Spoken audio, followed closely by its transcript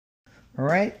All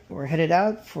right, we're headed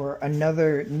out for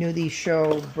another nudie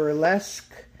show burlesque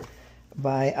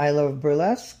by I Love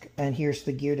Burlesque, and here's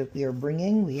the gear that we are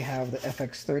bringing. We have the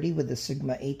FX30 with the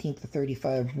Sigma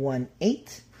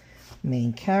 18-35-1.8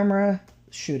 main camera,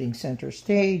 shooting center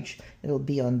stage. It'll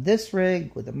be on this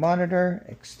rig with a monitor,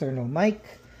 external mic.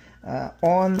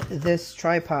 On this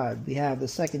tripod, we have the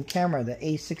second camera, the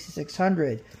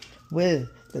A6600, with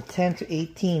the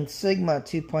 10-18 Sigma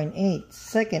 2.8,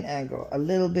 second angle, a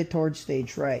little bit towards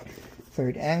stage right.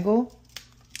 Third angle,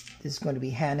 this is going to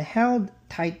be handheld,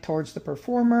 tight towards the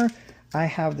performer. I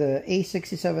have the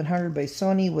A6700 by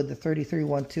Sony with the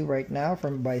 3312 right now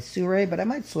by Sirui, but I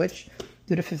might switch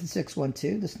to the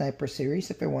 5612, the Sniper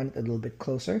series, if I want it a little bit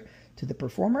closer to the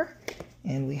performer.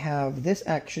 And we have this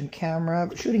action camera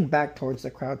shooting back towards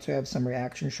the crowd, so I have some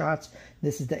reaction shots.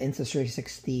 This is the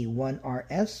Insta360 ONE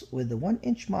RS with the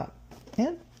 1-inch mod.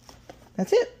 And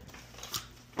that's it.